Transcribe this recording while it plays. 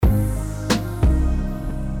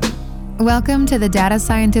Welcome to the Data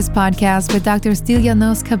Scientist Podcast with Dr.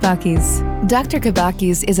 Stylianos Kabakis. Dr.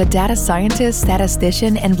 Kabakis is a data scientist,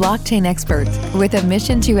 statistician, and blockchain expert with a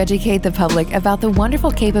mission to educate the public about the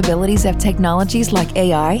wonderful capabilities of technologies like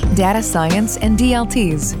AI, data science, and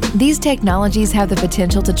DLTs. These technologies have the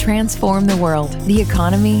potential to transform the world, the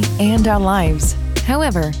economy, and our lives.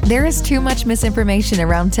 However, there is too much misinformation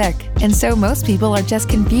around tech, and so most people are just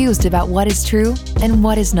confused about what is true and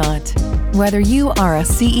what is not. Whether you are a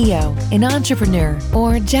CEO, an entrepreneur,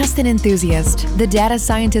 or just an enthusiast, the Data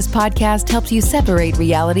Scientist Podcast helps you separate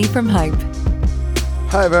reality from hype.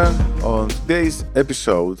 Hi everyone. On today's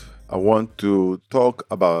episode, I want to talk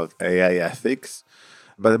about AI ethics,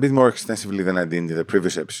 but a bit more extensively than I did in the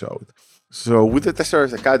previous episode. So with the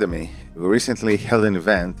Tesseract Academy, we recently held an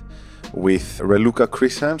event with Raluca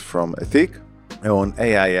Crescent from Ethic on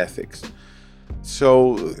AI ethics.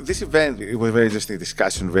 So this event, it was a very interesting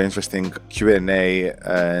discussion, very interesting Q&A,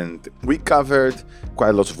 and we covered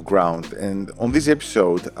quite lots of ground. And on this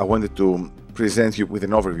episode, I wanted to present you with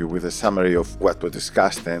an overview, with a summary of what was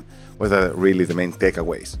discussed and what are really the main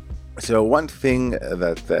takeaways. So one thing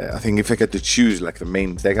that I think if I get to choose like the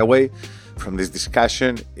main takeaway from this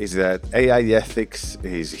discussion is that AI ethics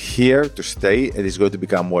is here to stay and is going to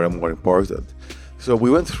become more and more important. So we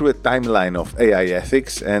went through a timeline of AI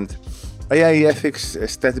ethics, and AI ethics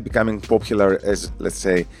started becoming popular as, let's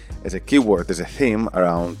say, as a keyword, as a theme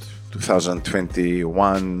around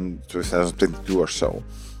 2021, 2022 or so.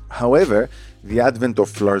 However, the advent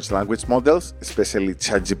of large language models, especially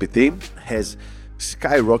ChatGPT, has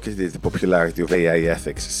skyrocketed the popularity of AI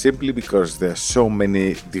ethics simply because there are so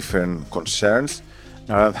many different concerns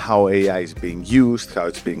around how AI is being used, how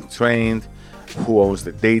it's being trained, who owns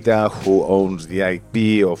the data, who owns the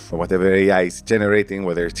IP of whatever AI is generating,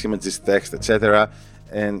 whether it's images, text, etc.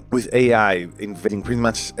 And with AI invading pretty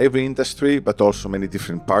much every industry, but also many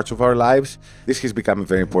different parts of our lives, this has become a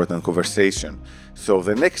very important conversation. So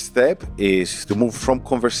the next step is to move from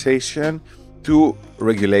conversation to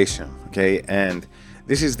regulation, okay? And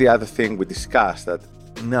this is the other thing we discussed, that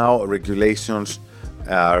now regulations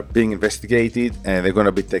are being investigated and they're going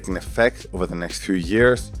to be taking effect over the next few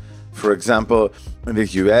years. For example, in the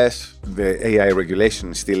US, the AI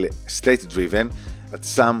regulation is still state-driven, but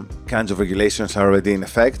some kinds of regulations are already in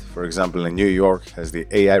effect. For example, in New York has the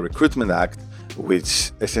AI Recruitment Act,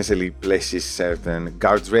 which essentially places certain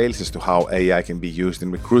guardrails as to how AI can be used in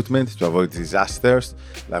recruitment to avoid disasters,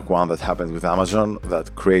 like one that happened with Amazon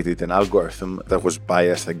that created an algorithm that was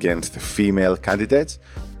biased against female candidates.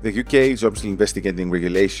 The UK is obviously investigating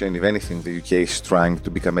regulation. If anything, the UK is trying to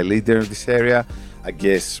become a leader in this area. I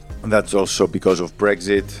guess that's also because of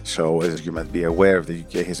Brexit. So as you might be aware, the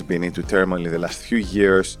UK has been into turmoil in the last few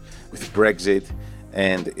years with Brexit,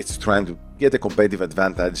 and it's trying to get a competitive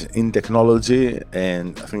advantage in technology.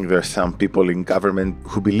 And I think there are some people in government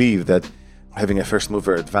who believe that having a first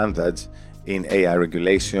mover advantage in AI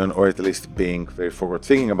regulation, or at least being very forward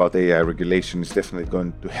thinking about AI regulation, is definitely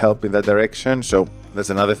going to help in that direction. So that's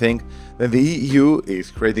another thing. Then the EU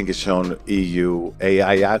is creating its own EU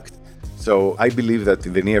AI Act. So I believe that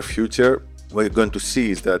in the near future, what you're going to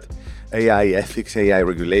see is that AI ethics, AI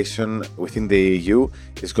regulation within the EU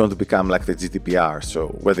is going to become like the GDPR. So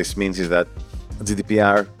what this means is that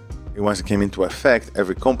GDPR, once it came into effect,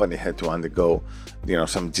 every company had to undergo,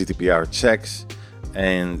 some GDPR checks.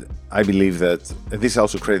 And I believe that this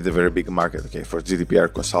also created a very big market, for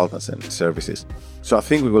GDPR consultants and services. So I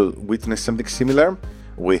think we will witness something similar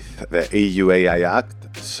with the EU AI Act.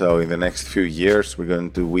 So in the next few years, we're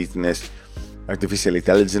going to witness artificial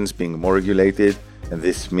intelligence being more regulated. And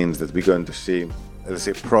this means that we're going to see, let's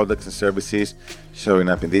say, products and services showing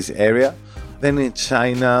up in this area. Then in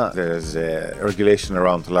China, there's a regulation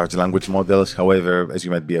around large language models. However, as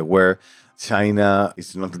you might be aware, China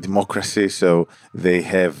is not a democracy, so they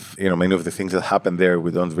have, many of the things that happen there, we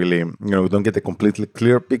don't really, we don't get a completely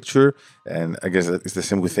clear picture. And I guess it's the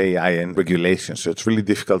same with AI and regulation. So it's really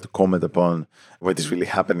difficult to comment upon what is really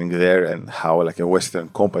happening there and how like a Western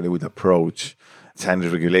company would approach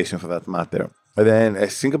Chinese regulation for that matter. But then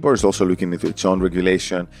Singapore is also looking into its own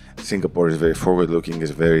regulation. Singapore is very forward-looking,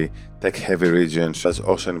 is a very tech-heavy region, so that's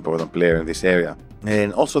also an important player in this area.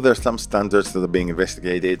 And also there are some standards that are being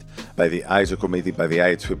investigated by the ISO committee, by the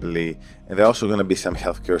IEEE, and there are also going to be some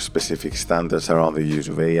healthcare-specific standards around the use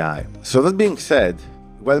of AI. So that being said,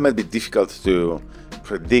 while it might be difficult to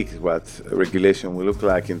predict what regulation will look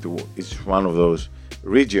like into each one of those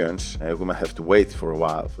regions, we might have to wait for a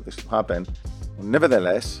while for this to happen.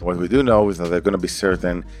 Nevertheless, what we do know is that there are going to be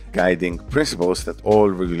certain guiding principles that all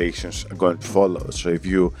regulations are going to follow. So if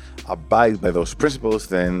you abide by those principles,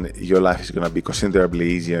 then your life is going to be considerably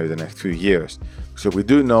easier in the next few years. So we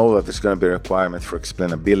do know that there's going to be a requirement for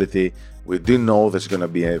explainability. We do know there's going to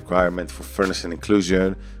be a requirement for fairness and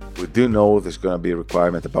inclusion. We do know there's going to be a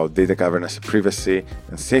requirement about data governance and privacy,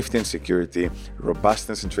 and safety and security,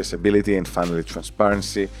 robustness and traceability, and finally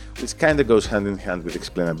transparency, which kind of goes hand in hand with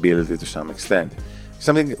explainability to some extent.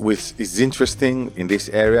 Something which is interesting in this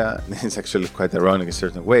area, and it's actually quite ironic in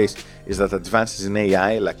certain ways, is that advances in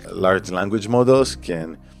AI, like large language models,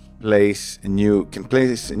 can place new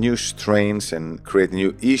strains and create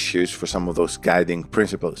new issues for some of those guiding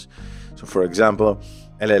principles. So, for example,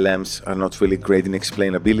 LLMs are not really great in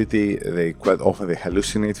explainability. They quite often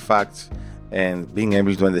hallucinate facts, and being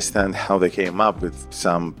able to understand how they came up with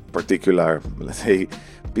some particular, let's say,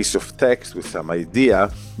 piece of text with some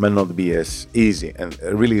idea might not be as easy. And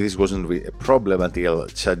really, this wasn't really a problem until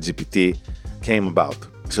ChatGPT came about.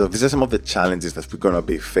 So these are some of the challenges that we're going to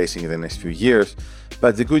be facing in the next few years.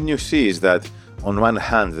 But the good news is that on one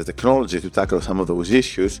hand, the technology to tackle some of those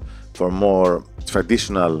issues for more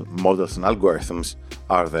traditional models and algorithms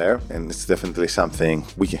are there, and it's definitely something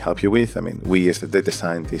we can help you with. I mean, we as the data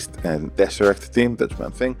scientist and Tesseract team, that's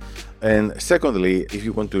one thing. And secondly, if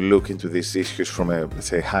you want to look into these issues from a, let's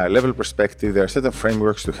say, higher level perspective, there are certain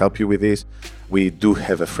frameworks to help you with this. We do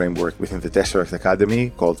have a framework within the Tesseract Academy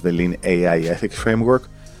called the Lean AI Ethics Framework,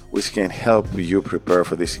 which can help you prepare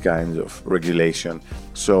for this kind of regulation.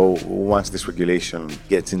 So once this regulation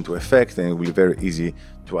gets into effect, then it will be very easy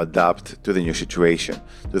to adapt to the new situation,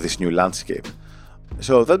 to this new landscape.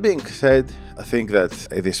 So that being said, I think that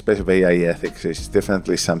the space of AI ethics is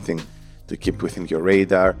definitely something to keep within your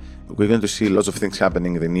radar. We're going to see lots of things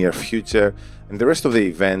happening in the near future. In the rest of the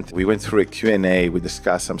event, we went through a Q&A. We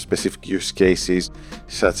discussed some specific use cases,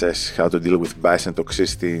 such as how to deal with bias and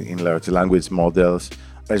toxicity in large language models,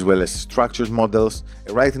 as well as structured models.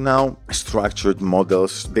 Right now, structured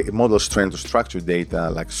models, the models trained to structured data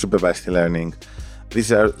like supervised learning,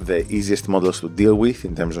 these are the easiest models to deal with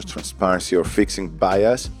in terms of transparency or fixing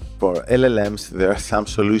bias. For LLMs, there are some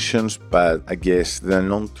solutions, but I guess they're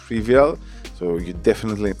non-trivial. So you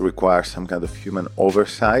definitely require some kind of human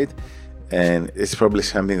oversight. And it's probably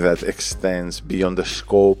something that extends beyond the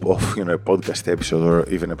scope of a podcast episode or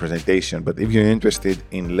even a presentation. But if you're interested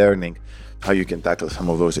in learning how you can tackle some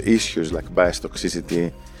of those issues like bias,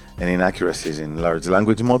 toxicity, and inaccuracies in large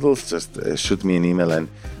language models, just shoot me an email and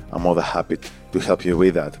I'm more than happy to help you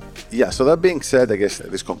with that. Yeah, so that being said, I guess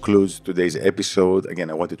this concludes today's episode. Again,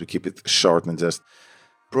 I wanted to keep it short and just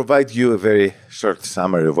provide you a very short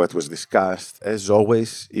summary of what was discussed. As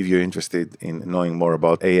always, if you're interested in knowing more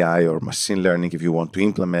about AI or machine learning, if you want to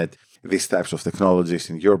implement these types of technologies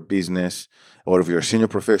in your business, or if you're a senior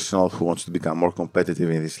professional who wants to become more competitive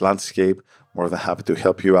in this landscape, more than happy to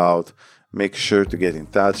help you out. Make sure to get in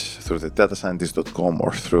touch through the datascientist.com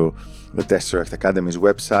or through the Tesseract Academy's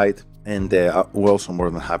website. And we're also more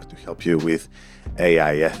than happy to help you with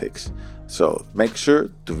AI ethics. So make sure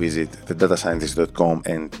to visit the datascientist.com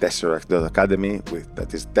and Tesseract.academy,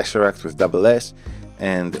 that is Tesseract with double S.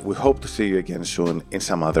 And we hope to see you again soon in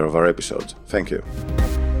some other of our episodes. Thank you.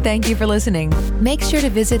 Thank you for listening. Make sure to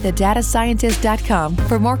visit thedatascientist.com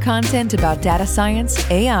for more content about data science,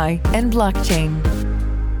 AI, and blockchain.